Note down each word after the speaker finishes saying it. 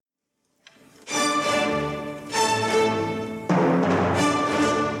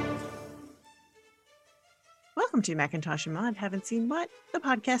Welcome to Macintosh and Maud Haven't Seen What, the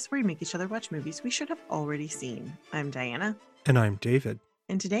podcast where we make each other watch movies we should have already seen. I'm Diana. And I'm David.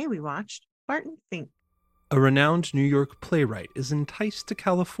 And today we watched Barton Fink. A renowned New York playwright is enticed to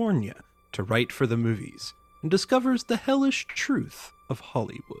California to write for the movies and discovers the hellish truth of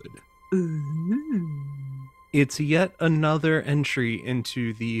Hollywood. Ooh. It's yet another entry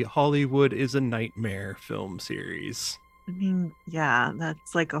into the Hollywood is a Nightmare film series. I mean, yeah,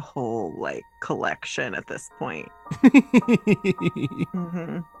 that's like a whole collection at this point.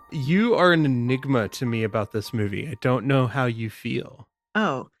 Mm-hmm. You are an enigma to me about this movie. I don't know how you feel.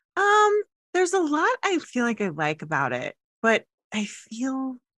 Oh, there's a lot I feel like I like about it, but I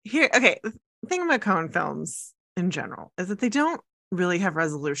feel okay, the thing about Coen films in general is that they don't really have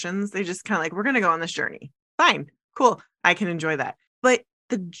resolutions. They just kind of like, we're going to go on this journey. Fine, cool. I can enjoy that. But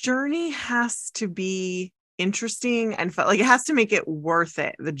the journey has to be interesting and it has to make it worth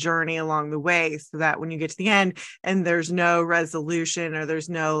it, the journey along the way, so that when you get to the end and there's no resolution or there's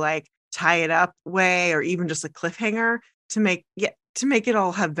no like tie it up way or even just a cliffhanger to make it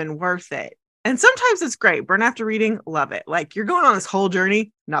all have been worth it. And sometimes it's great. Burn After Reading, love it. Like, you're going on this whole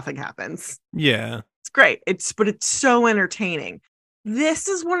journey, nothing happens. Yeah. It's great. But it's so entertaining. This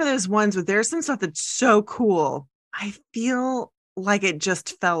is one of those ones where there's some stuff that's so cool. I feel like it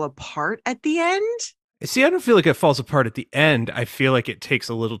just fell apart at the end. See, I don't feel like it falls apart at the end. I feel like it takes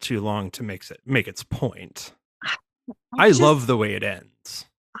a little too long to make its point. I love the way it ends.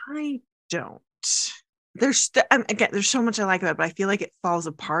 I don't. There's so much I like about it, but I feel like it falls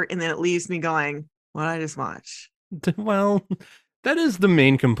apart and then it leaves me going, what did I just watch? Well, that is the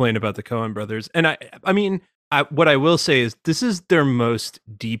main complaint about the Coen brothers. And I mean, what I will say is this is their most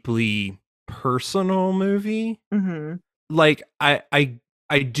deeply personal movie. Mm-hmm. Like,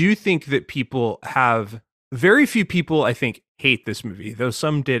 I do think that very few people, I think, hate this movie, though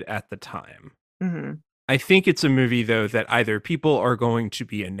some did at the time. Mm-hmm. I think it's a movie, though, that either people are going to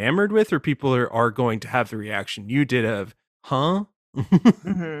be enamored with or people are going to have the reaction you did of, huh?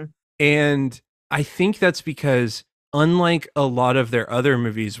 Mm-hmm. And I think that's because, unlike a lot of their other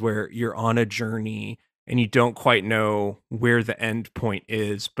movies where you're on a journey and you don't quite know where the end point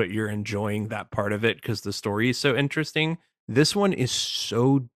is, but you're enjoying that part of it because the story is so interesting, this one is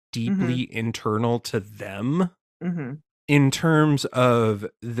so deeply internal to them. Mm-hmm. In terms of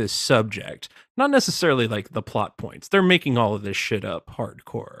the subject, not necessarily like the plot points. They're making all of this shit up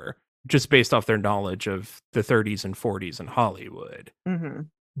hardcore, just based off their knowledge of the 30s and 40s in Hollywood. Mm-hmm.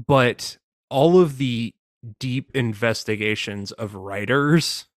 But all of the deep investigations of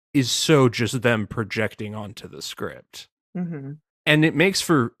writers is so just them projecting onto the script. Mm-hmm. And it makes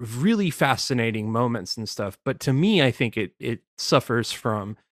for really fascinating moments and stuff. But to me, I think it suffers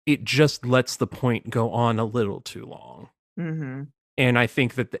from, it just lets the point go on a little too long. Mm-hmm. And I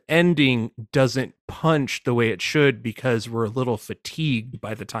think that the ending doesn't punch the way it should because we're a little fatigued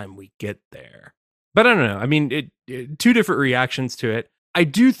by the time we get there. But I don't know. I mean, two different reactions to it. I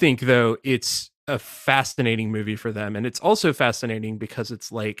do think, though, it's a fascinating movie for them. And it's also fascinating because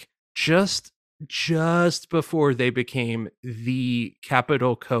it's like just before they became the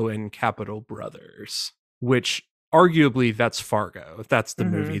Capital Coen Capital Brothers, which arguably that's Fargo. That's the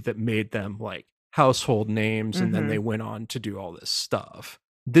movie that made them like household names, and then they went on to do all this stuff.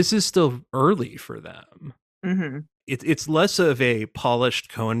 This is still early for them. Mm-hmm. It's less of a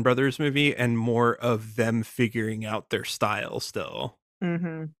polished Coen Brothers movie and more of them figuring out their style still.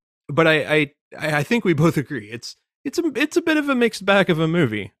 Mm-hmm. But I think we both agree it's a bit of a mixed bag of a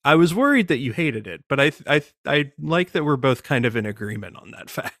movie. I was worried that you hated it, but I like that we're both kind of in agreement on that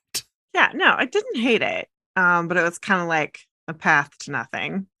fact. Yeah, no, I didn't hate it. But it was kind of like a path to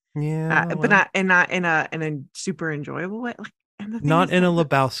nothing. Yeah, but not in a super enjoyable way. Like, not in a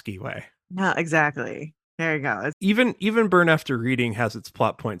Lebowski way. No, exactly. There you go. Even Burn After Reading has its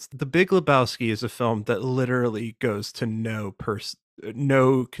plot points. The Big Lebowski is a film that literally goes to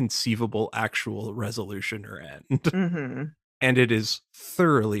no conceivable actual resolution or end. Mm-hmm. And it is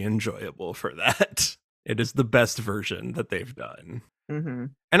thoroughly enjoyable for that. It is the best version that they've done. Mm-hmm.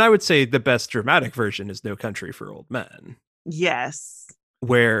 And I would say the best dramatic version is No Country for Old Men. Yes.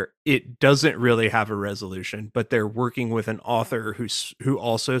 Where it doesn't really have a resolution, but they're working with an author who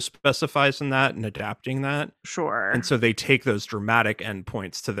also specifies in that and adapting that. Sure. And so they take those dramatic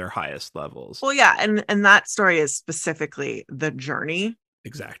endpoints to their highest levels. Well, yeah, and that story is specifically the journey.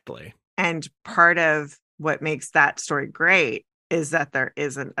 Exactly. And part of what makes that story great is that there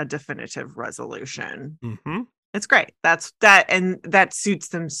isn't a definitive resolution. Mm-hmm. It's great. That suits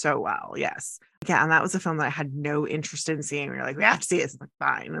them so well. Yes. Yeah. And that was a film that I had no interest in seeing. We were like, we have to see it. It's like,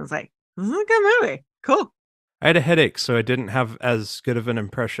 fine. And I was like, this is a good movie. Cool. I had a headache, so I didn't have as good of an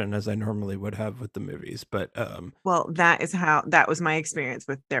impression as I normally would have with the movies. But Well, that was my experience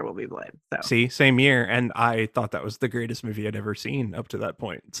with There Will Be Blood. So see, same year, and I thought that was the greatest movie I'd ever seen up to that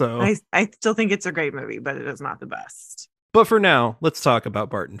point. So, I still think it's a great movie, but it is not the best. but for now, let's talk about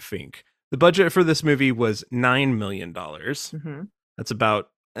Barton Fink. The budget for this movie was $9 million. Mm-hmm. That's about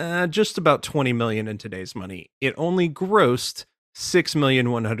just about 20 million in today's money. It only grossed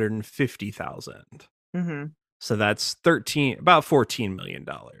 6,150,000. Mm-hmm. So that's about $14 million.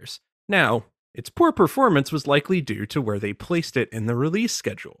 Now, its poor performance was likely due to where they placed it in the release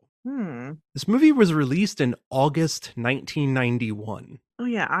schedule. This movie was released in August 1991. Oh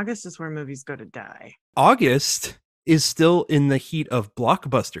yeah, August is where movies go to die. August is still in the heat of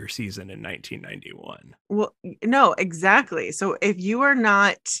blockbuster season in 1991. Well, no, exactly. So if you are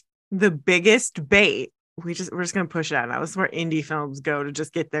not the biggest bait, we're just going to push it out. That was where indie films go to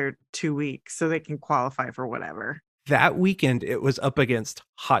just get their 2 weeks so they can qualify for whatever. That weekend, it was up against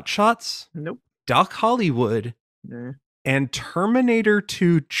Hot Shots, Nope. Doc Hollywood, and Terminator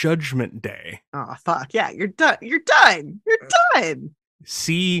 2 Judgment Day. Oh, fuck. Yeah, you're done. You're done. You're done.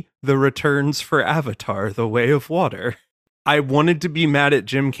 See the returns for Avatar, The Way of Water. I wanted to be mad at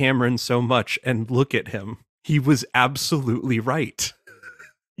Jim Cameron so much, and look at him. He was absolutely right.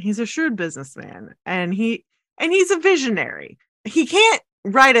 He's a shrewd businessman, and he's a visionary. He can't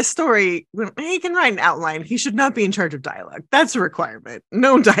write a story. He can write an outline. He should not be in charge of dialogue. That's a requirement.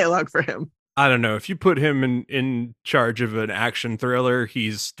 No dialogue for him. I don't know. If you put him in charge of an action thriller,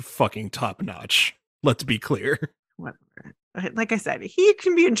 he's fucking top notch. Let's be clear. Whatever. Like I said, he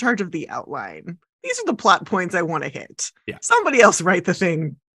can be in charge of the outline. These are the plot points I want to hit. Yeah. Somebody else write the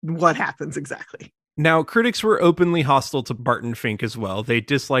thing. What happens exactly? Now, critics were openly hostile to Barton Fink as well. They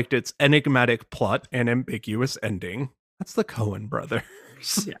disliked its enigmatic plot and ambiguous ending. That's the Coen brothers.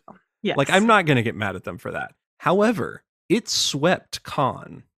 Yeah. Yes. Like, I'm not going to get mad at them for that. However, it swept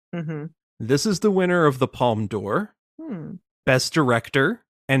Cannes. Mm-hmm. This is the winner of the Palme d'Or, Best Director,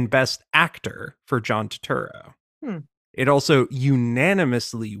 and Best Actor for John Turturro. It also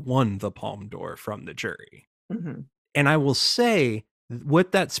unanimously won the Palme d'Or from the jury. Mm-hmm. And I will say,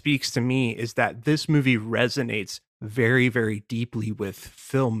 what that speaks to me is that this movie resonates very, very deeply with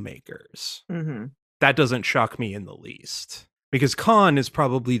filmmakers. Mm-hmm. That doesn't shock me in the least. Because Cannes is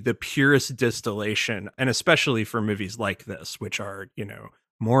probably the purest distillation, and especially for movies like this, which are,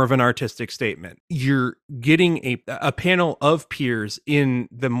 more of an artistic statement. You're getting a panel of peers in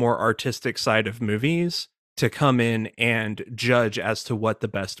the more artistic side of movies to come in and judge as to what the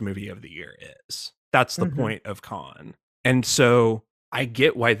best movie of the year is. That's the point of Cannes. And so I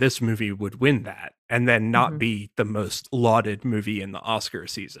get why this movie would win that and then not be the most lauded movie in the Oscar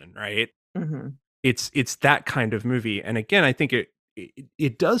season, right? Mm-hmm. It's that kind of movie. And again, I think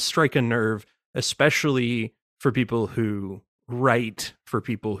it does strike a nerve, especially for people who write, for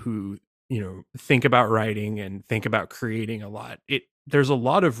people who, think about writing and think about creating a lot. There's a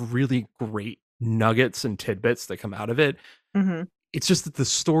lot of really great nuggets and tidbits that come out of it. Mm-hmm. It's just that the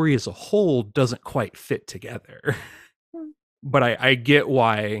story as a whole doesn't quite fit together. But I get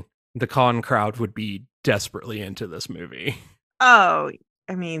why the Cannes crowd would be desperately into this movie. Oh,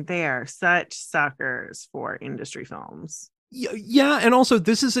 I mean, they are such suckers for industry films. Yeah, and also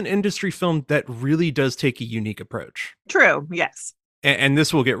this is an industry film that really does take a unique approach. True, yes. And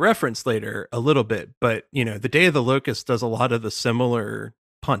this will get referenced later a little bit, but, The Day of the Locust does a lot of the similar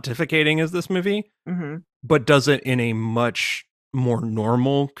pontificating as this movie, but does it in a much more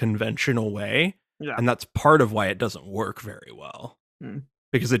normal, conventional way. Yeah. And that's part of why it doesn't work very well,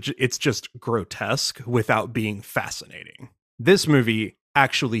 because it's just grotesque without being fascinating. This movie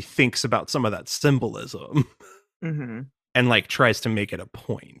actually thinks about some of that symbolism and tries to make it a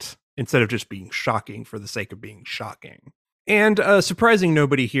point instead of just being shocking for the sake of being shocking. And surprising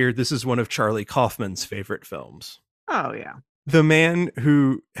nobody here, this is one of Charlie Kaufman's favorite films. Oh, yeah. The man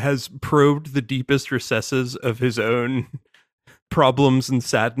who has probed the deepest recesses of his own problems and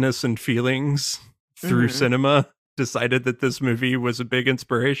sadness and feelings through cinema decided that this movie was a big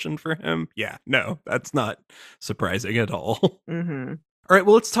inspiration for him. Yeah, no, that's not surprising at all. All right,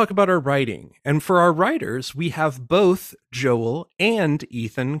 well, let's talk about our writing. And for our writers, we have both Joel and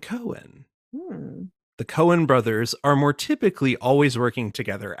Ethan Coen. The Coen brothers are more typically always working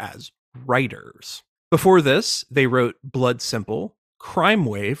together as writers. Before this, they wrote Blood Simple, Crime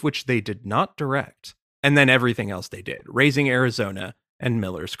Wave, which they did not direct, and then everything else they did, Raising Arizona and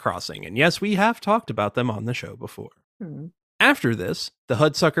Miller's Crossing. And yes, we have talked about them on the show before. After this, The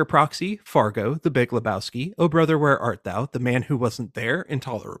Hudsucker Proxy, Fargo, The Big Lebowski, Oh Brother, Where Art Thou, The Man Who Wasn't There,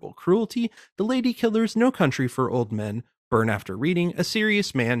 Intolerable Cruelty, The Lady Killers, No Country for Old Men, Burn After Reading, A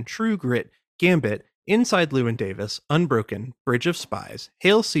Serious Man, True Grit, Gambit, Inside Llewyn Davis, Unbroken, Bridge of Spies,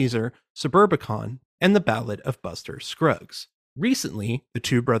 Hail Caesar, Suburbicon, and The Ballad of Buster Scruggs. Recently, the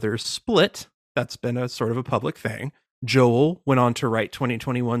two brothers split. That's been a sort of a public thing. Joel went on to write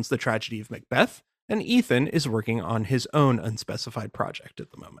 2021's The Tragedy of Macbeth, and Ethan is working on his own unspecified project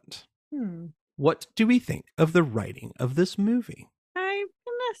at the moment. What do we think of the writing of this movie? I'm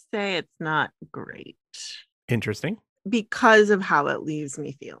gonna say it's not great Interesting. because of how it leaves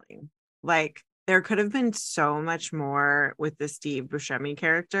me feeling. Like there could have been so much more with the Steve Buscemi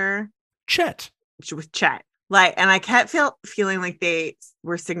character. Chet. With Chet. Like, and I kept feeling like they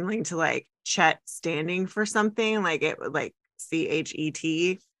were signaling to like Chet standing for something, like it would like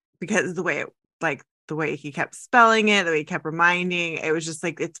CHET, because the way he kept spelling it, the way he kept reminding, it was just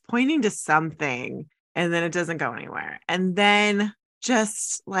like it's pointing to something, and then it doesn't go anywhere. And then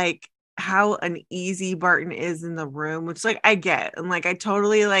just like how uneasy Barton is in the room, which like I get, and like I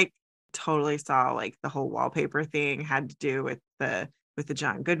totally saw like the whole wallpaper thing had to do with the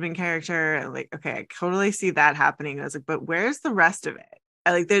John Goodman character, and like okay, I totally see that happening. I was like, but where's the rest of it?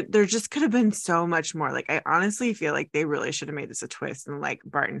 I like there just could have been so much more. Like I honestly feel like they really should have made this a twist, and like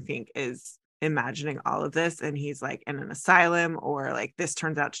Barton Fink is imagining all of this and he's like in an asylum, or like this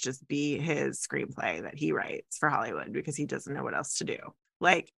turns out to just be his screenplay that he writes for Hollywood because he doesn't know what else to do.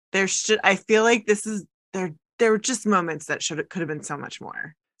 Like I feel like this is there were just moments that could have been so much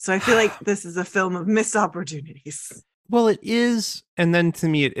more. So I feel like this is a film of missed opportunities. Well, it is, and then to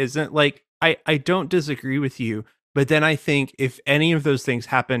me it isn't. Like I don't disagree with you, but then I think if any of those things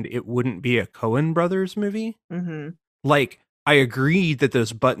happened, it wouldn't be a Coen Brothers movie. Like I agree that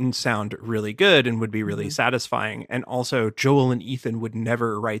those buttons sound really good and would be really satisfying, and also Joel and Ethan would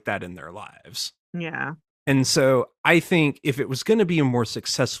never write that in their lives. Yeah. And so I think if it was going to be a more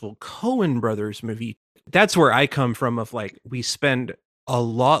successful Coen Brothers movie, that's where I come from, of like we spend a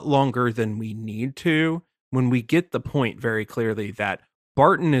lot longer than we need to when we get the point very clearly that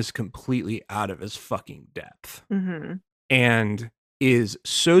Barton is completely out of his fucking depth and is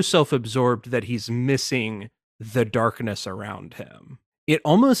so self-absorbed that he's missing the darkness around him. It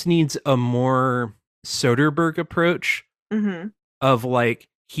almost needs a more Soderbergh approach of like,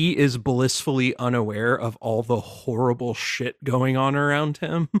 he is blissfully unaware of all the horrible shit going on around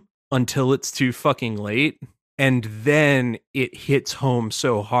him until it's too fucking late. And then it hits home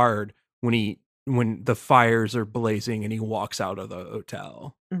so hard when the fires are blazing and he walks out of the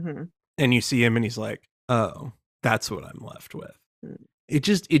hotel and you see him and he's like, oh, that's what I'm left with.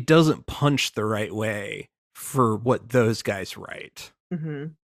 It doesn't punch the right way for what those guys write.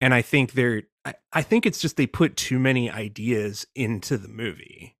 And I think I think it's just they put too many ideas into the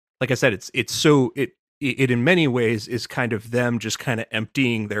movie. Like I said, it in many ways is kind of them just kind of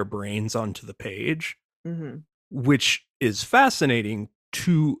emptying their brains onto the page, which is fascinating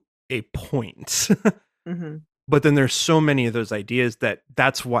to a point. But then there's so many of those ideas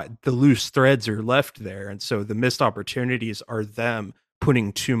that's why the loose threads are left there. And so the missed opportunities are them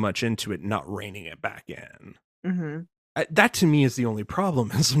putting too much into it, not reining it back in. That to me is the only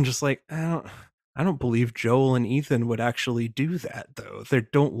problem. Is I'm just like, I don't believe Joel and Ethan would actually do that, though. They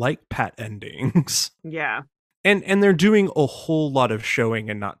don't like pat endings. Yeah. And they're doing a whole lot of showing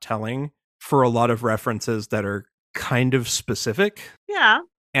and not telling for a lot of references that are kind of specific. Yeah.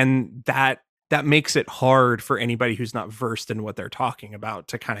 And that makes it hard for anybody who's not versed in what they're talking about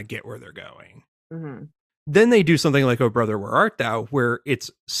to kind of get where they're going. Then they do something like Oh Brother, Where Art Thou, where it's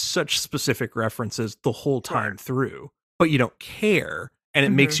such specific references the whole time through, but you don't care. And it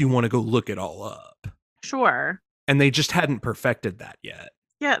makes you want to go look it all up. Sure. And they just hadn't perfected that yet.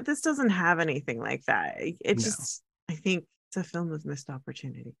 Yeah, this doesn't have anything like that. I think it's a film of missed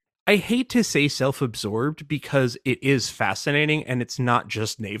opportunity. I hate to say self-absorbed because it is fascinating and it's not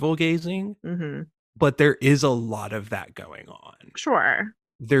just navel gazing, but there is a lot of that going on. Sure.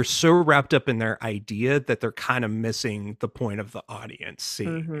 They're so wrapped up in their idea that they're kind of missing the point of the audience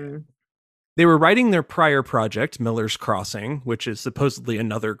seeing it. They were writing their prior project, Miller's Crossing, which is supposedly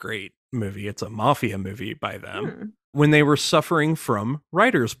another great movie. It's a mafia movie by them, when they were suffering from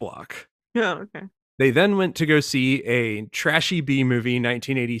writer's block. Oh, okay. They then went to go see a trashy B movie,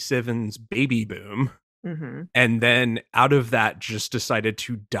 1987's Baby Boom. And then out of that, just decided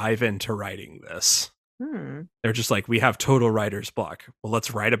to dive into writing this. They're just like, we have total writer's block. Well,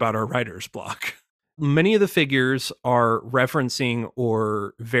 let's write about our writer's block. Many of the figures are referencing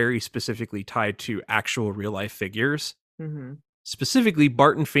or very specifically tied to actual real life figures. Specifically,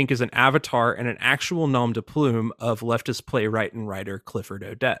 Barton Fink is an avatar and an actual nom de plume of leftist playwright and writer Clifford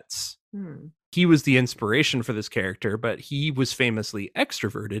Odets. He was the inspiration for this character, but he was famously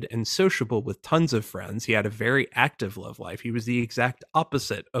extroverted and sociable with tons of friends. He had a very active love life. He was the exact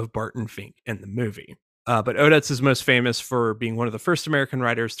opposite of Barton Fink in the movie. But Odets is most famous for being one of the first American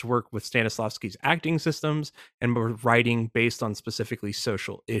writers to work with Stanislavski's acting systems and writing based on specifically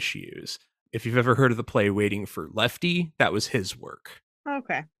social issues. If you've ever heard of the play Waiting for Lefty, that was his work.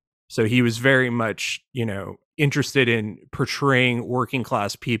 Okay. So he was very much, interested in portraying working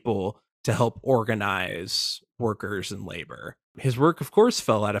class people to help organize workers and labor. His work, of course,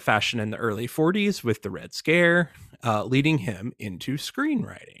 fell out of fashion in the early 40s with the Red Scare, leading him into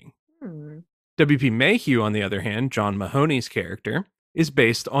screenwriting. W.P. Mayhew, on the other hand, John Mahoney's character, is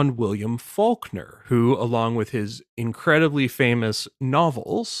based on William Faulkner, who, along with his incredibly famous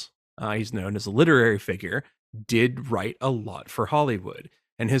novels, he's known as a literary figure, did write a lot for Hollywood.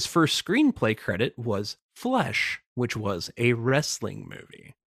 And his first screenplay credit was Flesh, which was a wrestling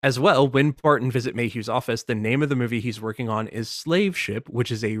movie. As well, when Barton visit Mayhew's office, the name of the movie he's working on is Slave Ship,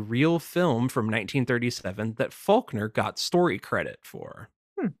 which is a real film from 1937 that Faulkner got story credit for.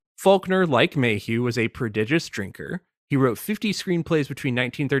 Faulkner, like Mayhew, was a prodigious drinker. He wrote 50 screenplays between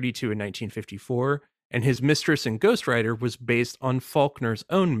 1932 and 1954, and his mistress and ghostwriter was based on Faulkner's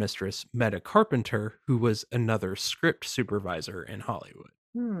own mistress, Meta Carpenter, who was another script supervisor in Hollywood.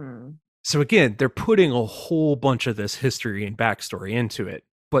 So again, they're putting a whole bunch of this history and backstory into it,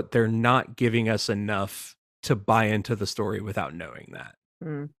 but they're not giving us enough to buy into the story without knowing that.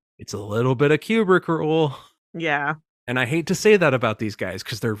 It's a little bit of Kubrick rule. Yeah. And I hate to say that about these guys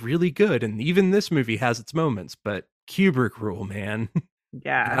because they're really good. And even this movie has its moments, but Kubrick rule, man.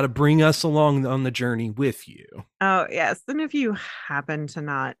 Yeah. Got to bring us along on the journey with you. Oh, yes. And if you happen to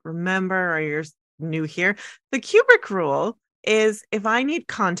not remember or you're new here, the Kubrick rule is if I need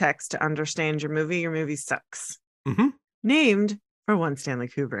context to understand your movie sucks. Named for one Stanley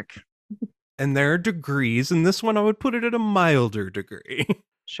Kubrick. And there are degrees. In this one, I would put it at a milder degree.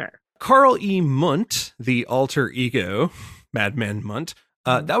 Sure. Carl E. Mundt, the alter ego, Madman Mundt,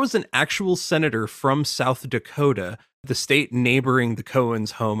 that was an actual senator from South Dakota, the state neighboring the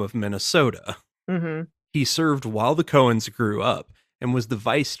Coens' home of Minnesota. He served while the Coens grew up and was the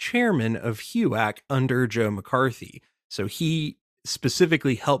vice chairman of HUAC under Joe McCarthy. So he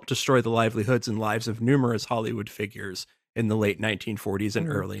specifically helped destroy the livelihoods and lives of numerous Hollywood figures in the late 1940s and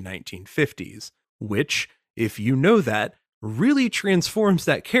early 1950s, which, if you know that, really transforms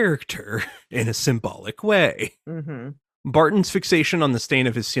that character in a symbolic way. Barton's fixation on the stain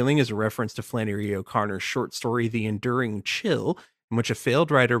of his ceiling is a reference to Flannery O'Connor's short story, The Enduring Chill, in which a failed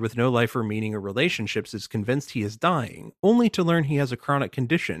writer with no life or meaning or relationships is convinced he is dying, only to learn he has a chronic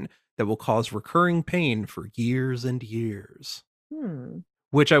condition that will cause recurring pain for years and years.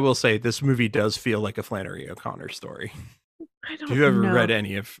 Which I will say, this movie does feel like a Flannery O'Connor story. Have you ever read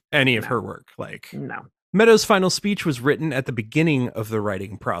any of her work? No. Meadows' final speech was written at the beginning of the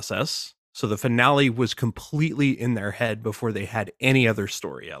writing process, so the finale was completely in their head before they had any other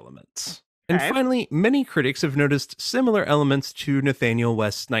story elements. And finally, many critics have noticed similar elements to Nathaniel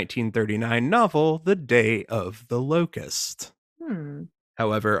West's 1939 novel, The Day of the Locust.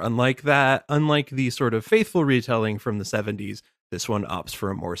 However, unlike the sort of faithful retelling from the 70s, this one opts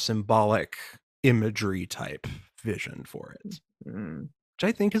for a more symbolic imagery type vision for it, which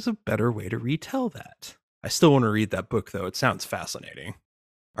I think is a better way to retell that. I still want to read that book, though. It sounds fascinating.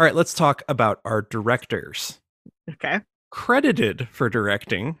 All right, let's talk about our directors. Okay. Credited for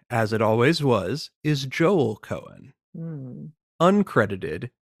directing, as it always was, is Joel Coen.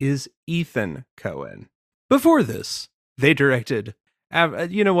 Uncredited is Ethan Coen. Before this, they directed...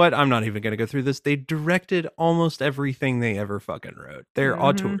 you know what? I'm not even going to go through this. They directed almost everything they ever fucking wrote. They're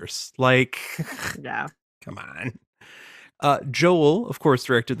auteurs. Yeah. Come on. Joel, of course,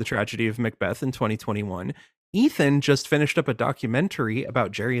 directed The Tragedy of Macbeth in 2021. Ethan just finished up a documentary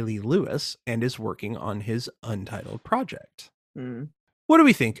about Jerry Lee Lewis and is working on his untitled project. What do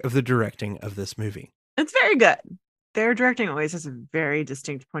we think of the directing of this movie? It's very good. Their directing always has a very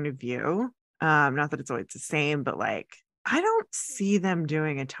distinct point of view. Not that it's always the same, but I don't see them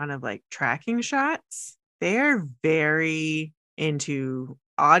doing a ton of tracking shots. They're very into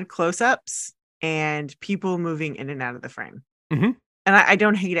odd close-ups and people moving in and out of the frame. And I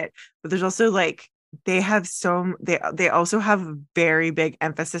don't hate it, but there's also they also have a very big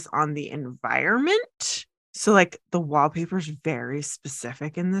emphasis on the environment. So the wallpaper's very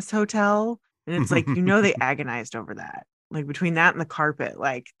specific in this hotel. And it's they agonized over that. Between that and the carpet,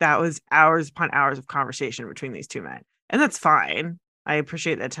 that was hours upon hours of conversation between these two men. And that's fine. I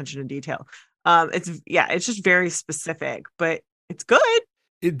appreciate the attention to detail. It's just very specific, but it's good.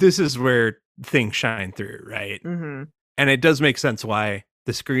 This is where things shine through, right? And it does make sense why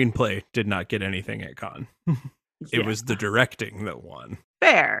The screenplay did not get anything at Cannes. It Yeah, was the directing that won.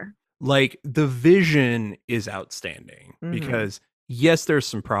 fair. Like, the vision is outstanding Mm-hmm. because yes, there's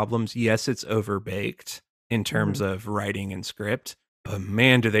some problems. Yes, it's overbaked in terms Mm-hmm. of writing and script, but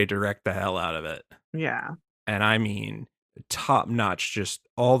man, do they direct the hell out of it. Yeah. And I mean, top notch, just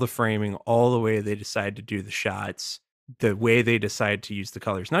all the framing, all the way they decide to do the shots, the way they decide to use the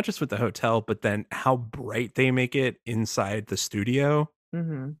colors, not just with the hotel, but then how bright they make it inside the studio.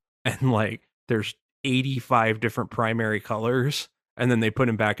 Mm-hmm. And like, there's 85 different primary colors, and then they put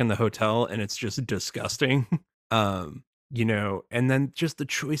them back in the hotel, and it's just disgusting. And then just the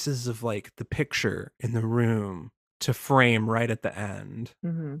choices of like the picture in the room to frame right at the end,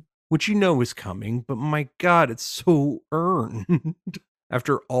 Mm-hmm. which is coming, but my God, it's so earned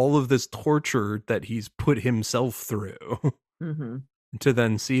after all of this torture that he's put himself through Mm-hmm. to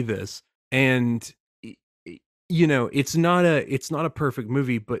then see this. And it's not a perfect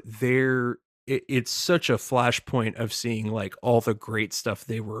movie, but it's such a flashpoint of seeing like all the great stuff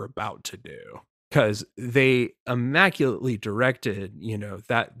they were about to do, because they immaculately directed,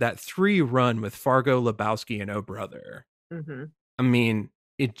 that 3 run with Fargo, Lebowski, and Oh Brother. Mm-hmm. I mean,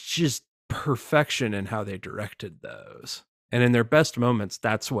 it's just perfection in how they directed those. And in their best moments,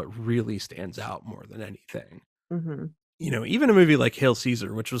 that's what really stands out more than anything. Mm-hmm. Even a movie like Hail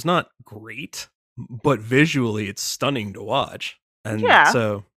Caesar, which was not great, but visually it's stunning to watch. And Yeah.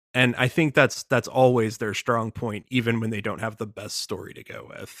 so, and I think that's always their strong point, even when they don't have the best story to go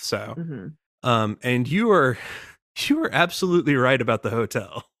with. So, Mm-hmm. and you are absolutely right about the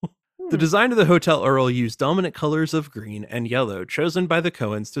hotel. The Hmm. design of the Hotel Earl used dominant colors of green and yellow chosen by the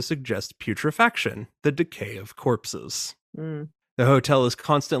Coens to suggest putrefaction, the decay of corpses. Mm. The hotel is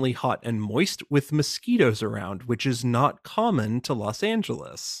constantly hot and moist with mosquitoes around, which is not common to Los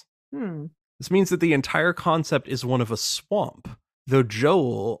Angeles. Hmm. This means that the entire concept is one of a swamp, though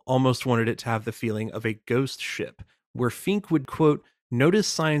Joel almost wanted it to have the feeling of a ghost ship, where Fink would, quote, notice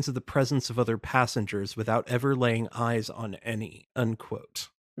signs of the presence of other passengers without ever laying eyes on any, unquote.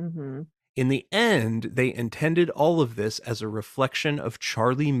 Mm-hmm. In the end, they intended all of this as a reflection of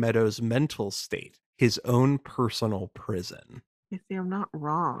Charlie Meadows' mental state, his own personal prison. You see, I'm not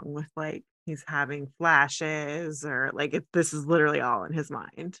wrong with like he's having flashes or like this is literally all in his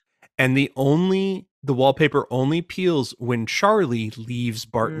mind. And the wallpaper only peels when Charlie leaves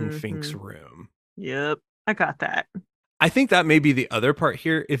Barton Fink's Mm-hmm. room. Yep. I got that. I think that may be the other part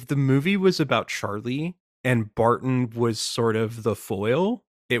here. If the movie was about Charlie and Barton was sort of the foil,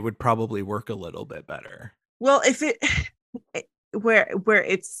 it would probably work a little bit better. Well, if it where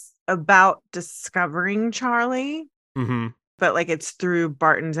it's about discovering Charlie, Mm-hmm. but like it's through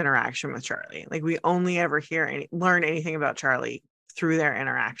Barton's interaction with Charlie. Like we only ever learn anything about Charlie through their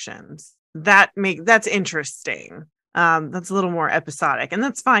interactions. That's interesting. That's a little more episodic, and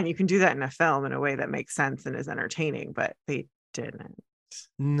that's fine. You can do that in a film in a way that makes sense and is entertaining, but they didn't.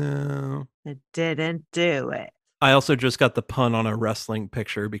 No. They didn't do it. I also just got the pun on a wrestling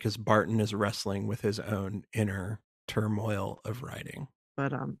picture because Barton is wrestling with his own inner turmoil of writing.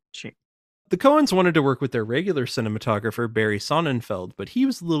 But The Coens wanted to work with their regular cinematographer, Barry Sonnenfeld, but he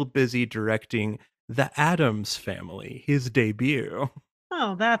was a little busy directing The Addams Family, his debut.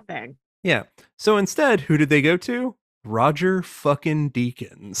 oh, that thing. Yeah. So instead, who did they go to? Roger fucking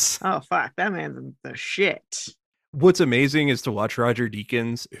Deakins. Oh fuck, that man's the shit. What's amazing is to watch Roger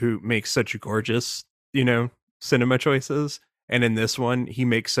Deakins, who makes such gorgeous, cinema choices. And in this one, he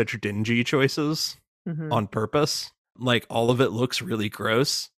makes such dingy choices Mm-hmm. on purpose. Like, all of it looks really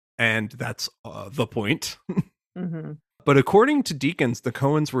gross. And that's the point. Mm-hmm. But according to Deakins, the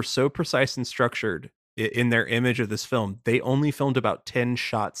Coens were so precise and structured in their image of this film, they only filmed about 10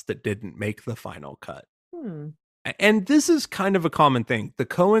 shots that didn't make the final cut. Hmm. And this is kind of a common thing. The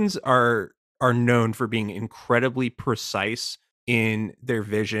Coens are known for being incredibly precise in their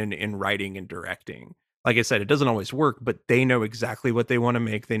vision in writing and directing. Like I said, it doesn't always work, but they know exactly what they want to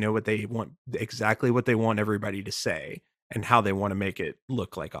make. They know what they want, exactly what they want everybody to say and how they want to make it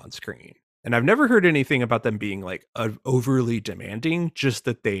look like on screen. And I've never heard anything about them being like overly demanding, just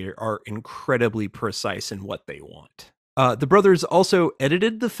that they are incredibly precise in what they want. The brothers also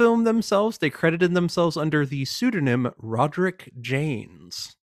edited the film themselves. They credited themselves under the pseudonym Roderick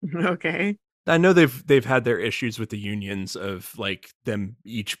Janes. Okay. I know they've had their issues with the unions of like them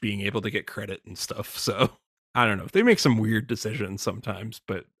each being able to get credit and stuff. So I don't know. They make some weird decisions sometimes,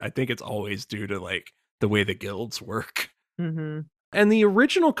 but I think it's always due to like the way the guilds work. Mm-hmm. And the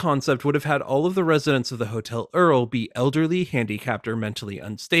original concept would have had all of the residents of the Hotel Earl be elderly, handicapped, or mentally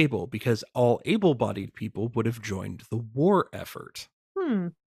unstable because all able-bodied people would have joined the war effort. Hmm.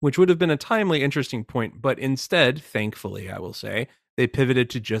 Which would have been a timely, interesting point, but instead, thankfully, I will say, they pivoted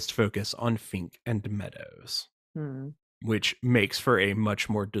to just focus on Fink and Meadows, which makes for a much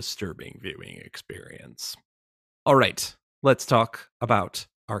more disturbing viewing experience. All right, let's talk about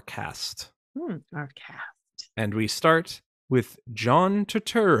our cast. Our cast. And we start with John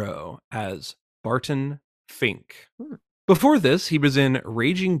Turturro as Barton Fink. Before this, he was in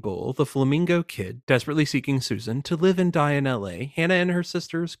Raging Bull, The Flamingo Kid, Desperately Seeking Susan, To Live and Die in L.A., Hannah and Her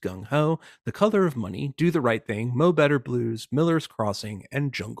Sisters, Gung Ho, The Color of Money, Do the Right Thing, Mo Better Blues, Miller's Crossing,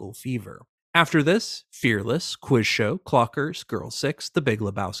 and Jungle Fever. After this, Fearless, Quiz Show, Clockers, Girl 6, The Big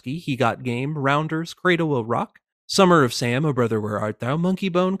Lebowski, He Got Game, Rounders, Cradle Will Rock, Summer of Sam, Oh Brother Where Art Thou, Monkey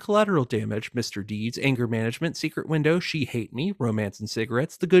Bone, Collateral Damage, Mr. Deeds, Anger Management, Secret Window, She Hate Me, Romance and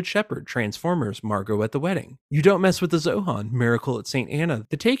Cigarettes, The Good Shepherd, Transformers, Margot at the Wedding, You Don't Mess with the Zohan, Miracle at St. Anna,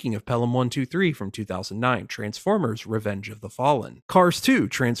 The Taking of Pelham 123 from 2009, Transformers, Revenge of the Fallen, Cars 2,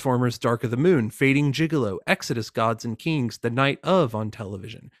 Transformers, Dark of the Moon, Fading Gigolo, Exodus, Gods and Kings, The Night of on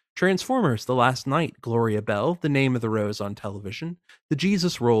television, Transformers, The Last Night, Gloria Bell, The Name of the Rose on television, The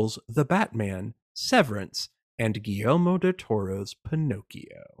Jesus Rolls, The Batman, Severance, and Guillermo del Toro's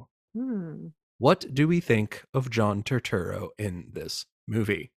Pinocchio. What do we think of John Turturro in this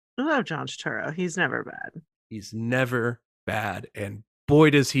movie? I love John Turturro. He's never bad. He's never bad, and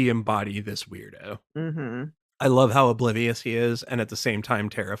boy does he embody this weirdo. I love how oblivious he is, and at the same time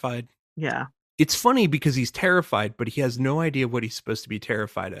terrified. Yeah. It's funny because he's terrified, but he has no idea what he's supposed to be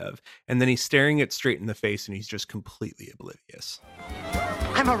terrified of, and then he's staring it straight in the face, and he's just completely oblivious.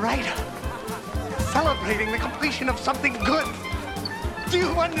 I'm a writer, celebrating the completion of something good. Do you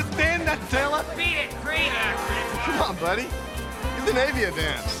understand that, sailor? Beat it, Creator! Come on, buddy. Give the Navy a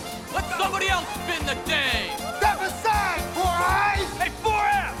dance. Let somebody else spin the day! Step aside, Four Eyes! Hey,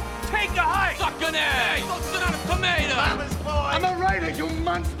 4F! Take a hike! Suck an egg! Don't sit on a tomato! Mama's boy! I'm a writer, you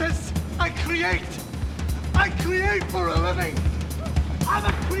monsters! I create! I create for a living! I'm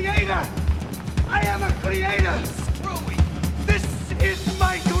a creator! I am a creator! Screwy! This is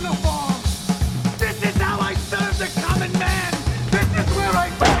my uniform! This is how I serve the common man! This is where I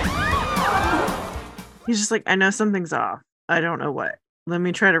fight! He's just like, I know something's off. I don't know what. Let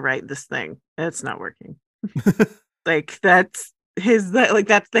me try to write this thing. It's not working. Like that's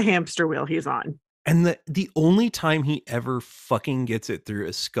the hamster wheel he's on. And the only time he ever fucking gets it through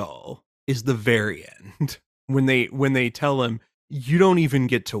his skull is the very end. When they tell him, you don't even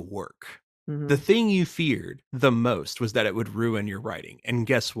get to work. The thing you feared the most was that it would ruin your writing. And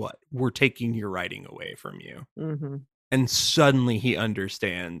guess what? We're taking your writing away from you. And suddenly he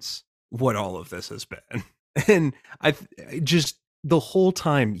understands what all of this has been. And I just, the whole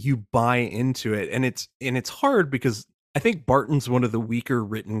time you buy into it, and it's hard because I think Barton's one of the weaker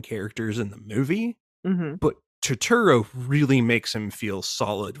written characters in the movie, but Turturro really makes him feel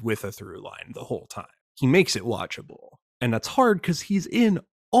solid with a through line the whole time. He makes it watchable, and that's hard because he's in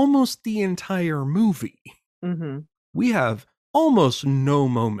almost the entire movie. We have almost no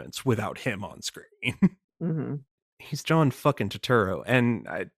moments without him on screen. He's John fucking Turturro, and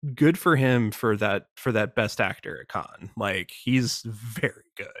good for him for that best actor at Cannes. Like, he's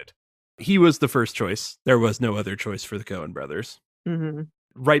very good. He was the first choice. There was no other choice for the Coen brothers.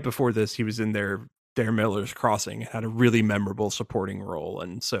 Right before this, he was in their Miller's Crossing, had a really memorable supporting role,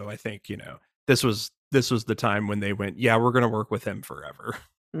 and so I think, this was the time when they went, yeah, we're going to work with him forever.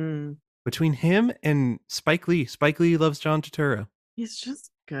 Between him and Spike Lee loves John Turturro. He's just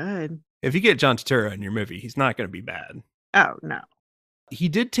good. If you get John Turturro in your movie, he's not going to be bad. Oh, no. He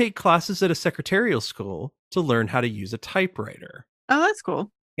did take classes at a secretarial school to learn how to use a typewriter. Oh, that's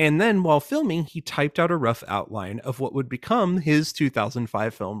cool. And then while filming, he typed out a rough outline of what would become his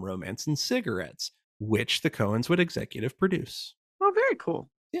 2005 film Romance and Cigarettes, which the Coens would executive produce. Oh, very cool.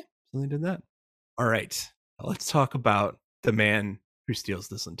 Yeah, so they did that. All right, let's talk about the man who steals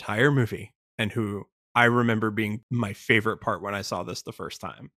this entire movie and who I remember being my favorite part when I saw this the first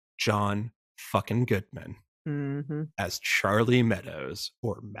time. John fucking Goodman as Charlie Meadows,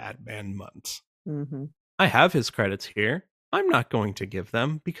 or Madman Munt. I have his credits here. I'm not going to give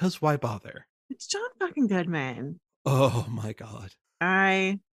them because why bother? It's John fucking Goodman. Oh my God.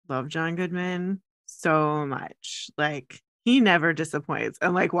 I love John Goodman so much. Like, he never disappoints.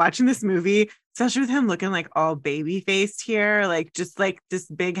 And like watching this movie, especially with him looking like all baby faced here, like just like this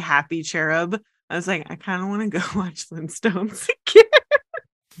big happy cherub, I was like, I kind of want to go watch Flintstones again.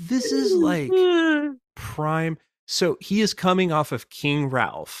 This is like prime. So he is coming off of King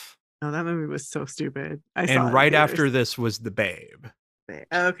Ralph. Oh, that movie was so stupid. And right after this was The Babe.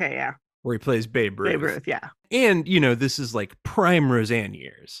 Okay, yeah. Where he plays Babe Ruth. Babe Ruth, yeah. And, this is like prime Roseanne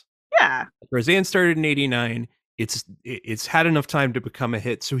years. Yeah. Roseanne started in 89. It's had enough time to become a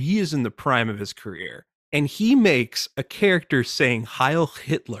hit. So he is in the prime of his career. And he makes a character saying Heil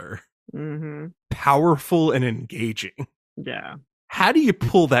Hitler Mm-hmm. powerful and engaging. Yeah. How do you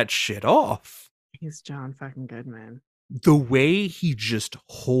pull that shit off? He's John fucking Goodman. The way he just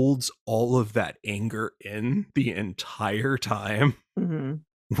holds all of that anger in the entire time Mm-hmm.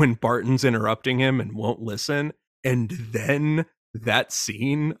 when Barton's interrupting him and won't listen. And then that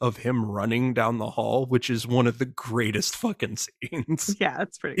scene of him running down the hall, which is one of the greatest fucking scenes. Yeah,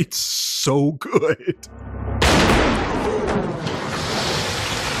 it's pretty good. It's so good.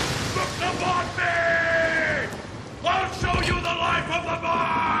 Look upon me! I'll show you the life of the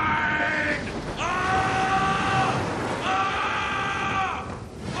mind!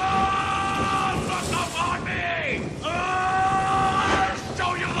 Look upon me! I'll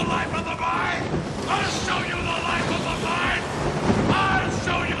show you the life of the mind! I'll show you the life of the mind! I'll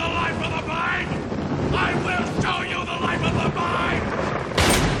show you the life of the mind! I will show you the life of the mind!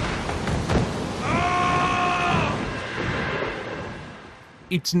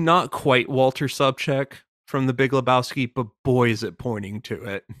 It's not quite Walter Sobchak from The Big Lebowski, but boy, is it pointing to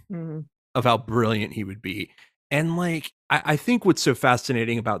it Mm-hmm. of how brilliant he would be. And like, I think what's so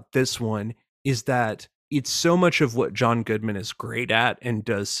fascinating about this one is that it's so much of what John Goodman is great at and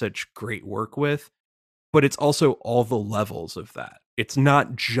does such great work with, but it's also all the levels of that. It's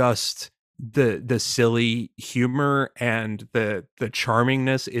not just the silly humor and the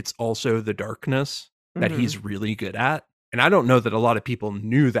charmingness, it's also the darkness that Mhm. he's really good at. And I don't know that a lot of people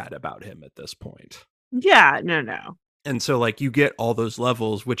knew that about him at this point. Yeah, no. And so like you get all those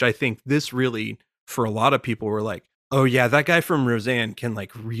levels, which I think this really, for a lot of people, were like, oh yeah, that guy from Roseanne can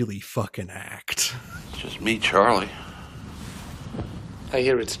like really fucking act. It's just me, Charlie. I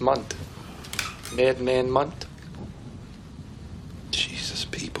hear it's month. Madman month. Jesus,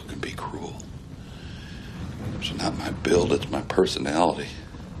 people can be cruel. It's not my build, it's my personality.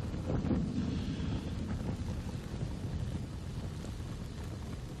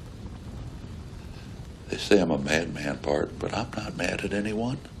 They say I'm a madman, Bart, but I'm not mad at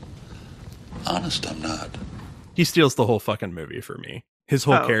anyone. Honest, I'm not. He steals the whole fucking movie for me. His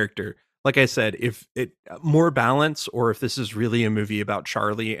whole Oh. character. Like I said, if it more balance, or if this is really a movie about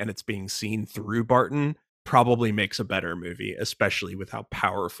Charlie and it's being seen through Barton, probably makes a better movie, especially with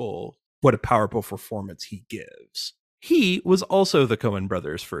what a powerful performance he gives. He was also the Coen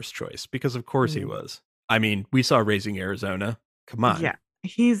brothers' first choice, because of course he was. I mean, we saw Raising Arizona. Come on. Yeah,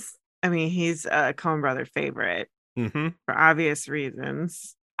 he's a Coen brother favorite Mm-hmm. for obvious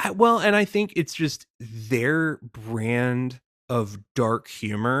reasons. Well, and I think it's just their brand of dark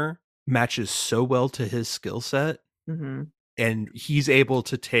humor matches so well to his skill set. Mm-hmm. And he's able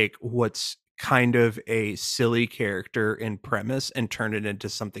to take what's kind of a silly character in premise and turn it into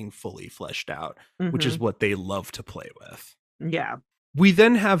something fully fleshed out, which is what they love to play with. Yeah. We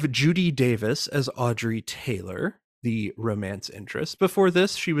then have Judy Davis as Audrey Taylor, the romance interest. Before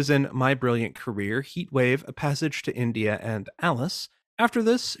this, she was in My Brilliant Career, Heat Wave, A Passage to India, and Alice. After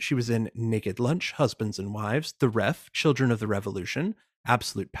this, she was in Naked Lunch, Husbands and Wives, The Ref, Children of the Revolution,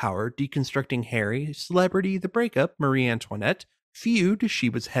 Absolute Power, Deconstructing Harry, Celebrity, The Breakup, Marie Antoinette, Feud, she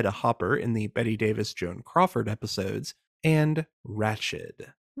was Hedda Hopper in the Betty Davis, Joan Crawford episodes, and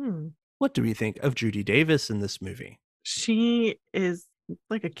Ratched. What do we think of Judy Davis in this movie? She is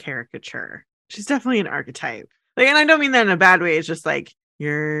like a caricature. She's definitely an archetype. Like, and I don't mean that in a bad way. It's just like,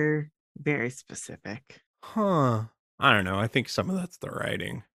 you're very specific. Huh. I don't know. I think some of that's the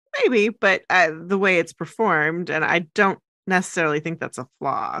writing. Maybe, but the way it's performed, and I don't necessarily think that's a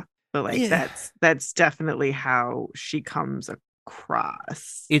flaw, but like Yeah. that's definitely how she comes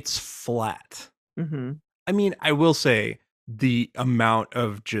across. It's flat. Mm-hmm. I mean, I will say the amount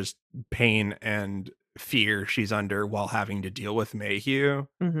of just pain and fear she's under while having to deal with Mayhew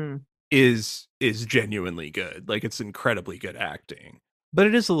Mm-hmm. is genuinely good. Like, it's incredibly good acting, but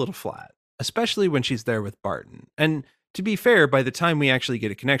it is a little flat, especially when she's there with Barton. And to be fair, by the time we actually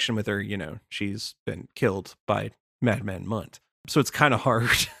get a connection with her, she's been killed by Madman Munt. So it's kind of hard.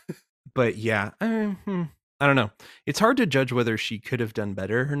 But yeah, I don't know. It's hard to judge whether she could have done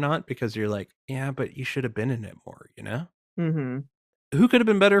better or not, because you're like, yeah, but you should have been in it more, Mm-hmm. Who could have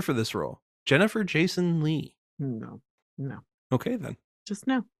been better for this role? Jennifer Jason Leigh. No. Okay, then. Just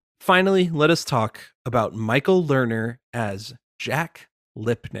no. Finally, let us talk about Michael Lerner as Jack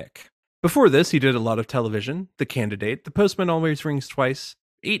Lipnick. Before this, he did a lot of television: The Candidate, The Postman Always Rings Twice,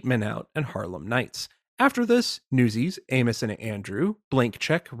 8 Men Out, and Harlem Nights. After this, Newsies, Amos and Andrew, Blank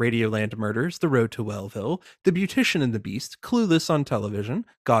Check, Radioland Murders, The Road to Wellville, The Beautician and the Beast, Clueless on Television,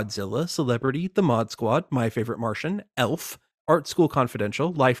 Godzilla, Celebrity, The Mod Squad, My Favorite Martian, Elf, Art School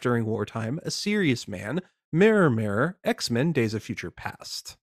Confidential, Life During Wartime, A Serious Man, Mirror Mirror, X-Men, Days of Future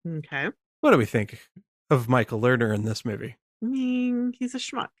Past. Okay. What do we think of Michael Lerner in this movie. I mean, he's a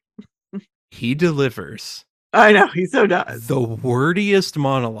schmuck. He delivers I know, he so does. the wordiest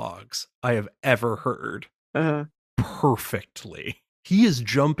monologues I have ever heard perfectly. He is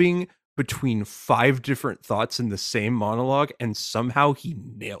jumping between 5 different thoughts in the same monologue, and somehow he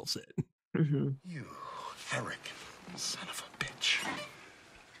nails it. You arrogant son of a bitch.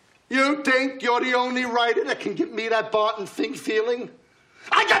 You think you're the only writer that can give me that Barton Fink feeling?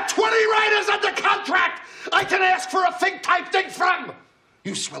 I got 20 writers under contract I can ask for a Fink type thing from.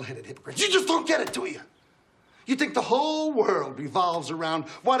 You swell-headed hypocrites, you just don't get it, do you? You think the whole world revolves around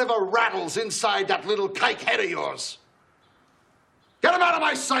whatever rattles inside that little kike head of yours. Get him out of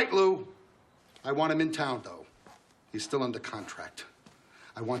my sight, Lou. I want him in town, though. He's still under contract.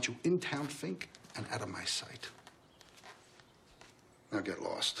 I want you in town, Fink, and out of my sight. Now get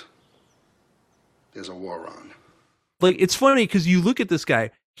lost. There's a war on. Like, it's funny because you look at this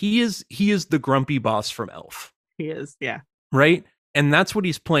guy, he is the grumpy boss from Elf, He is, yeah. right? And that's what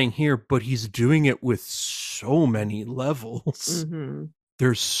he's playing here, but he's doing it with so many levels.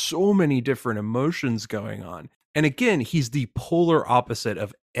 There's so many different emotions going on. And again, he's the polar opposite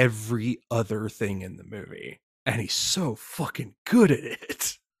of every other thing in the movie. And he's so fucking good at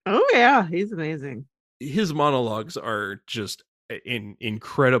it. Oh, yeah, he's amazing. His monologues are just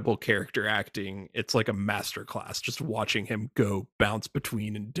incredible character acting. It's like a masterclass just watching him go bounce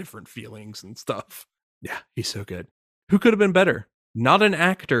between and different feelings and stuff. Yeah, he's so good. Who could have been better? Not an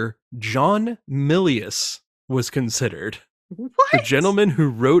actor. John Milius was considered. What? The gentleman who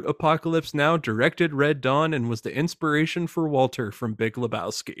wrote Apocalypse Now, directed Red Dawn, and was the inspiration for Walter from Big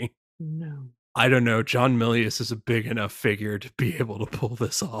Lebowski. No. I don't know. John Milius is a big enough figure to be able to pull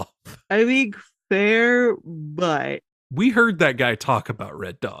this off. I mean, fair, but We heard that guy talk about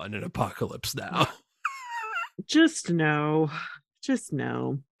Red Dawn and Apocalypse Now. just no. Just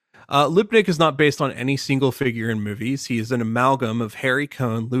no. Lipnick is not based on any single figure in movies. He is an amalgam of Harry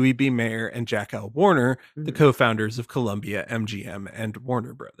Cohn, Louis B. Mayer, and Jack L. Warner, the co-founders of Columbia, MGM, and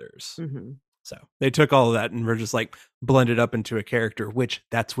Warner Brothers. So they took all of that and were just like blended up into a character, which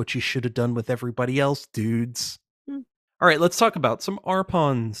that's what you should have done with everybody else, dudes. All right, let's talk about some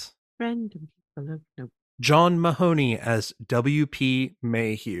Arpons. Random people. Nope. John Mahoney as W.P.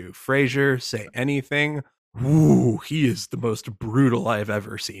 Mayhew. Frasier, say anything. Ooh, he is the most brutal I've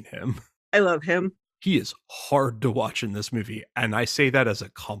ever seen him. I love him. He is hard to watch in this movie, and I say that as a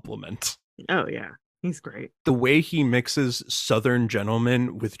compliment. Oh, yeah. He's great. The way he mixes Southern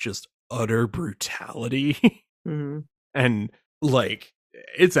gentleman with just utter brutality and like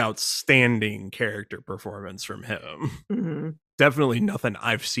it's outstanding character performance from him. Definitely nothing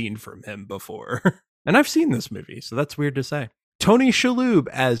I've seen from him before. And I've seen this movie, so that's weird to say. Tony Shalhoub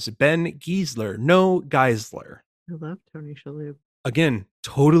as Ben Giesler. No, Geisler. I love Tony Shalhoub. Again,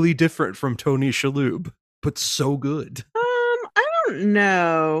 totally different from Tony Shalhoub, but so good. I don't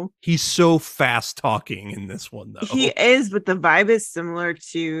know. He's so fast talking in this one, though. He is, but the vibe is similar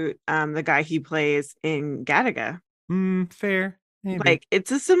to the guy he plays in Gattaca. Fair. Maybe. Like,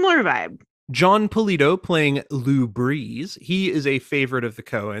 it's a similar vibe. John Polito playing Lou Breeze. He is a favorite of the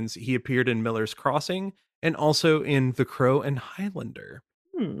Coens. He appeared in Miller's Crossing and also in The Crow and Highlander.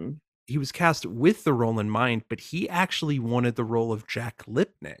 He was cast with the role in mind, but he actually wanted the role of Jack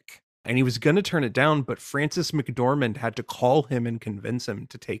Lipnick. And he was going to turn it down, but Frances McDormand had to call him and convince him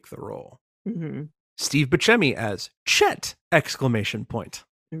to take the role. Steve Buscemi as Chet! Exclamation point.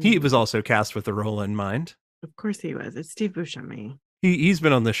 He was also cast with the role in mind. Of course he was. It's Steve Buscemi. He's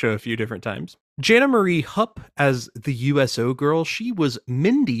been on the show a few different times. Jana Marie Hupp as the USO girl. She was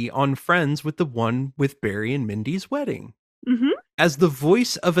Mindy on Friends with the one with Barry and Mindy's wedding. As the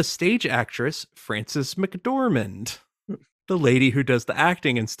voice of a stage actress, Frances McDormand. The lady who does the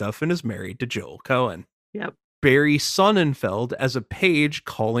acting and stuff and is married to Joel Coen. Yep. Barry Sonnenfeld as a page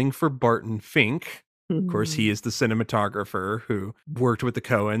calling for Barton Fink. Of course, he is the cinematographer who worked with the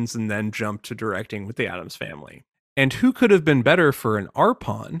Coens and then jumped to directing with the Addams Family. And who could have been better for an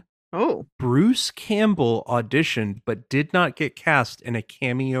Arpon? Oh. Bruce Campbell auditioned but did not get cast in a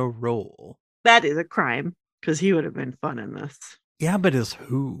cameo role. That is a crime, because he would have been fun in this. Yeah, but as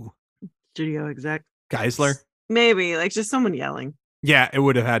who? Studio exec. Geisler? Maybe, like just someone yelling. Yeah, it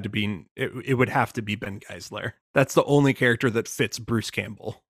would have had to be, it would have to be Ben Geisler. That's the only character that fits Bruce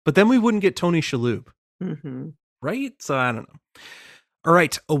Campbell. But then we wouldn't get Tony Shalhoub. Right? So I don't know. All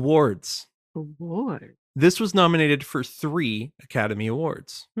right, awards. Award. This was nominated for 3 Academy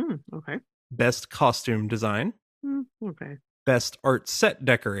Awards. Okay. Best Costume Design. Okay. Best Art Set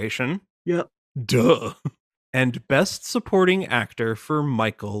Decoration. Yep. Duh. And Best Supporting Actor for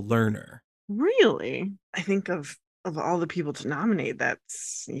Michael Lerner. Really? I think of all the people to nominate,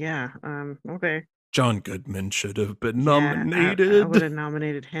 that's, yeah. Okay. John Goodman should have been I nominated. would have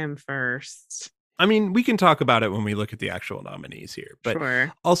nominated him first. I mean, we can talk about it when we look at the actual nominees here. But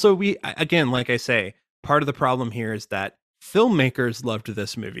Sure. also, again, like I say, part of the problem here is that filmmakers loved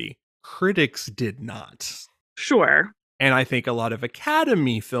this movie. Critics did not. Sure. And I think a lot of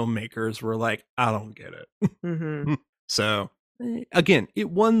Academy filmmakers were like, I don't get it. Mm-hmm. So, again, it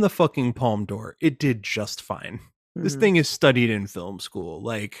won the fucking Palme d'Or. It did just fine. This Mhm. thing is studied in film school.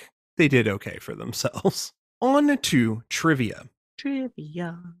 Like, they did okay for themselves. On to trivia.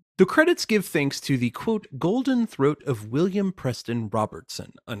 Trivia. The credits give thanks to the, quote, golden throat of William Preston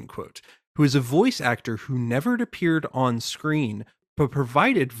Robertson, unquote, who is a voice actor who never appeared on screen, but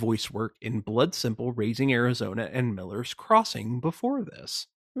provided voice work in Blood Simple, Raising Arizona, and Miller's Crossing before this.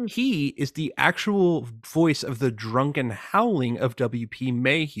 He is the actual voice of the drunken howling of W.P.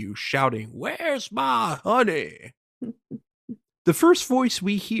 Mayhew shouting, "Where's my honey?" The first voice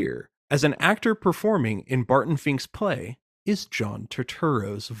we hear as an actor performing in Barton Fink's play is John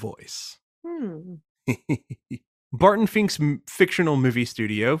Turturro's voice. Hmm. Barton Fink's fictional movie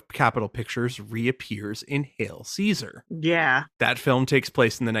studio, Capitol Pictures, reappears in Hail Caesar. Yeah. That film takes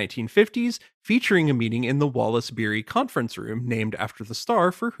place in the 1950s, featuring a meeting in the Wallace Beery conference room named after the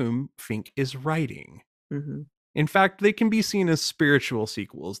star for whom Fink is writing. Mm-hmm. In fact, they can be seen as spiritual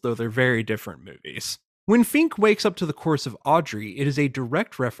sequels, though they're very different movies. When Fink wakes up to the corpse of Audrey, it is a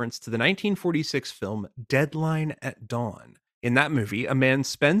direct reference to the 1946 film Deadline at Dawn. In that movie, a man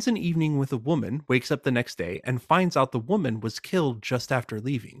spends an evening with a woman, wakes up the next day, and finds out the woman was killed just after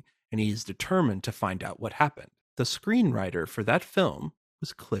leaving, and he is determined to find out what happened. The screenwriter for that film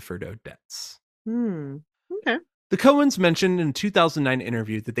was Clifford Odets. Okay. The Coens mentioned in a 2009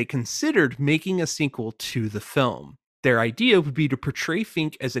 interview that they considered making a sequel to the film. Their idea would be to portray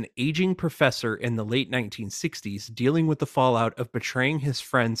Fink as an aging professor in the late 1960s, dealing with the fallout of betraying his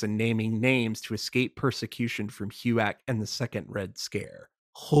friends and naming names to escape persecution from HUAC and the Second Red Scare.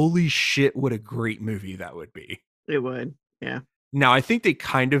 Holy shit, what a great movie that would be. It would. Yeah. Now, I think they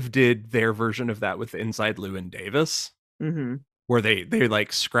kind of did their version of that with Inside Llewyn Davis, Mm-hmm. where they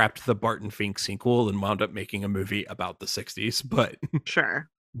like scrapped the Barton Fink sequel and wound up making a movie about the 60s, but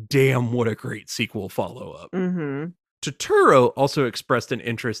Sure. damn, what a great sequel follow-up. Mm-hmm. Turturro also expressed an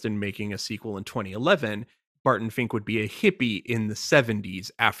interest in making a sequel in 2011. Barton Fink would be a hippie in the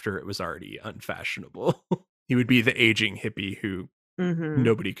 70s after it was already unfashionable. He would be the aging hippie who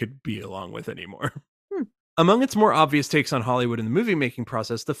nobody could be along with anymore. Among its more obvious takes on Hollywood in the movie-making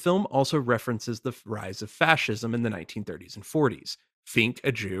process, the film also references the rise of fascism in the 1930s and 40s. Fink,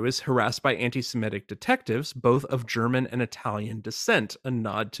 a Jew, is harassed by anti-Semitic detectives, both of German and Italian descent, a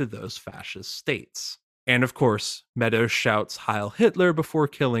nod to those fascist states. And of course, Meadows shouts Heil Hitler before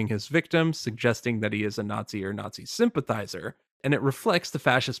killing his victim, suggesting that he is a Nazi or Nazi sympathizer, and it reflects the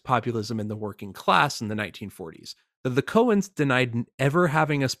fascist populism in the working class in the 1940s. Though the Coens denied ever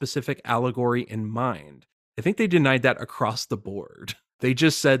having a specific allegory in mind. I think they denied that across the board. They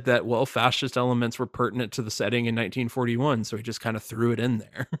just said that, well, fascist elements were pertinent to the setting in 1941, so he just kind of threw it in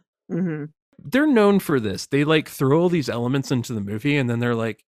there. Mm-hmm. They're known for this. They like throw all these elements into the movie, and then they're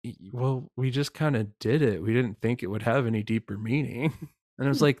like, well, we just kind of did it. We didn't think it would have any deeper meaning. And I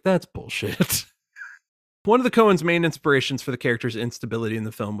was like, that's bullshit. One of the Coens' main inspirations for the character's instability in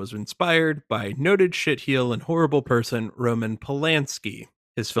the film was inspired by noted shitheel and horrible person Roman Polanski.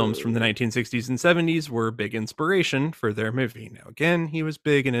 His films from the 1960s and 70s were a big inspiration for their movie. Now, again, he was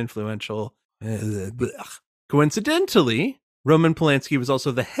big and influential. Coincidentally, Roman Polanski was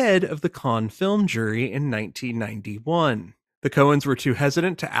also the head of the Cannes Film Jury in 1991. The Coens were too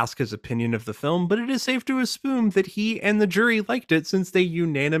hesitant to ask his opinion of the film, but it is safe to assume that he and the jury liked it since they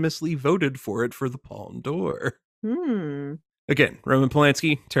unanimously voted for it for the Palme d'Or. Again, Roman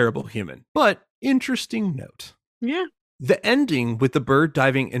Polanski, terrible human, but interesting note. Yeah. The ending with the bird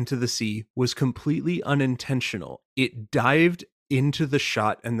diving into the sea was completely unintentional. It dived into the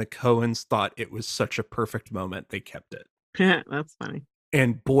shot, and the Coens thought it was such a perfect moment, they kept it. That's funny.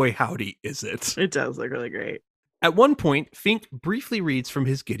 And boy, howdy is it. It does look really great. At one point, Fink briefly reads from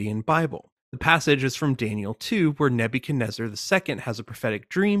his Gideon Bible. The passage is from Daniel 2, where Nebuchadnezzar II has a prophetic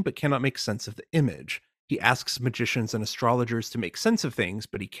dream but cannot make sense of the image. He asks magicians and astrologers to make sense of things,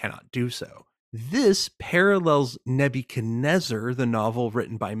 but he cannot do so. This parallels Nebuchadnezzar, the novel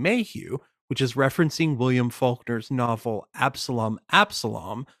written by Mayhew, which is referencing William Faulkner's novel Absalom,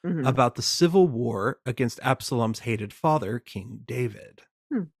 Absalom, about the civil war against Absalom's hated father, King David.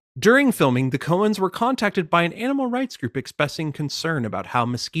 During filming, the Coens were contacted by an animal rights group expressing concern about how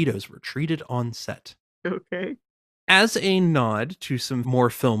mosquitoes were treated on set. Okay. As a nod to some more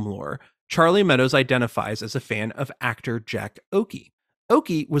film lore, Charlie Meadows identifies as a fan of actor Jack Oakey.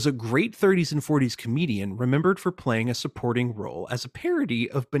 Oki was a great 30s and 40s comedian remembered for playing a supporting role as a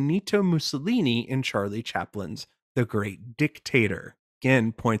parody of Benito Mussolini in Charlie Chaplin's The Great Dictator.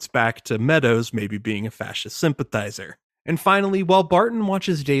 Again, points back to Meadows maybe being a fascist sympathizer. And finally, while Barton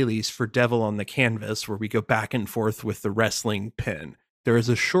watches dailies for Devil on the Canvas, where we go back and forth with the wrestling pin, there is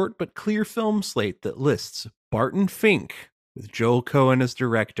a short but clear film slate that lists Barton Fink, with Joel Cohen as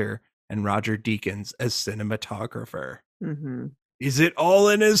director and Roger Deakins as cinematographer. Mm-hmm. Is it all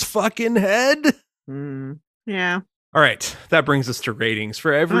in his fucking head? Yeah. All right, that brings us to ratings.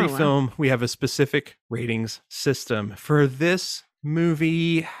 For every wow. film, we have a specific ratings system. For this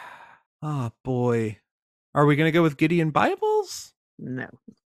movie, oh boy, are we going to go with Gideon Bibles? No.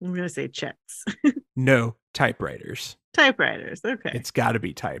 I'm going to say checks. No, typewriters. Typewriters. Okay. It's got to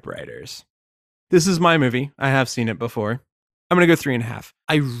be typewriters. This is my movie. I have seen it before. I'm going to go 3.5.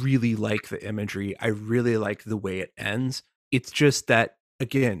 I really like the imagery. I really like the way it ends. It's just that,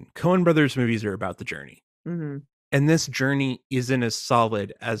 again, Coen Brothers movies are about the journey. Mm-hmm. And this journey isn't as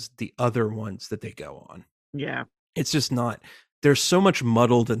solid as the other ones that they go on. Yeah. It's just not. There's so much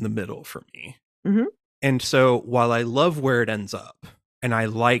muddled in the middle for me. Mm-hmm. And so while I love where it ends up, and I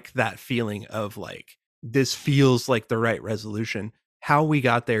like that feeling of like, this feels like the right resolution, how we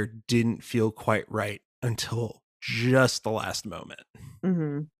got there didn't feel quite right until just the last moment.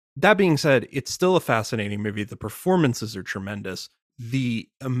 Mm-hmm. That being said, it's still a fascinating movie. The performances are tremendous. The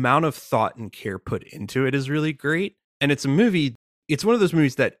amount of thought and care put into it is really great. And it's a movie, it's one of those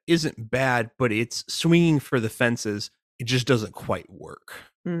movies that isn't bad, but it's swinging for the fences. It just doesn't quite work.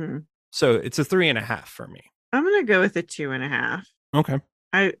 Mm-hmm. So it's a 3.5 for me. I'm going to go with a 2.5. Okay.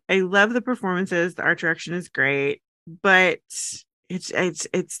 I love the performances. The art direction is great, but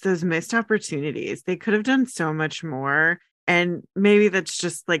it's those missed opportunities. They could have done so much more. And maybe that's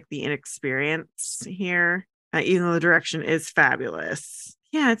just like the inexperience here, even though the direction is fabulous.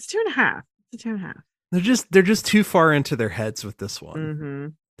 Yeah, it's 2.5. It's a 2.5. They're just too far into their heads with this one. Mm-hmm.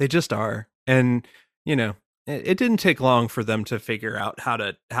 They just are. And, you know, it didn't take long for them to figure out how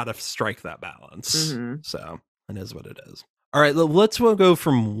to strike that balance. Mm-hmm. So it is what it is. All right, let's go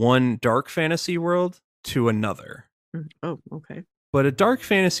from one dark fantasy world to another. Oh, okay. But a dark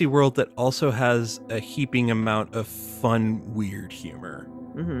fantasy world that also has a heaping amount of fun, weird humor.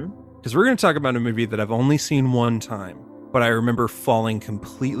 Mm-hmm. Because we're going to talk about a movie that I've only seen one time, but I remember falling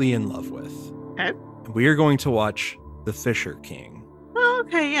completely in love with. Okay. We are going to watch The Fisher King. Oh,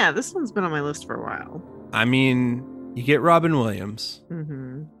 okay. Yeah, this one's been on my list for a while. I mean, you get Robin Williams.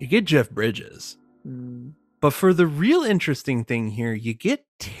 Mm-hmm. You get Jeff Bridges. Mm. But for the real interesting thing here, you get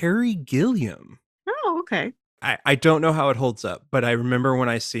Terry Gilliam. Oh, okay. I don't know how it holds up, but I remember when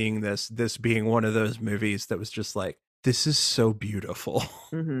I seeing this being one of those movies that was just like, this is so beautiful.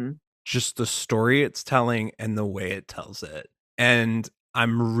 Mm-hmm. Just the story it's telling and the way it tells it. And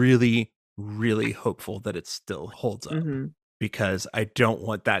I'm really, really hopeful that it still holds up because I don't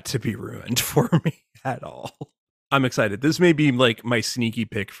want that to be ruined for me at all. I'm excited. This may be like my sneaky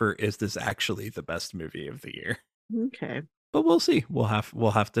pick for, is this actually the best movie of the year? Okay. But we'll see. We'll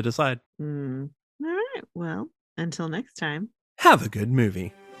have to decide. All right. Well, until next time. Have a good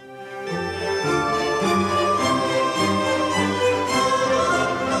movie.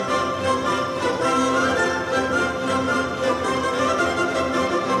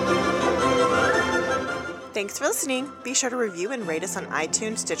 Thanks for listening. Be sure to review and rate us on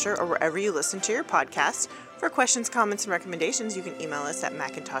iTunes, Stitcher, or wherever you listen to your podcast. For questions, comments, and recommendations, you can email us at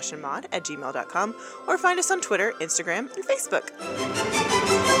macintoshandmod@gmail.com or find us on Twitter, Instagram, and Facebook.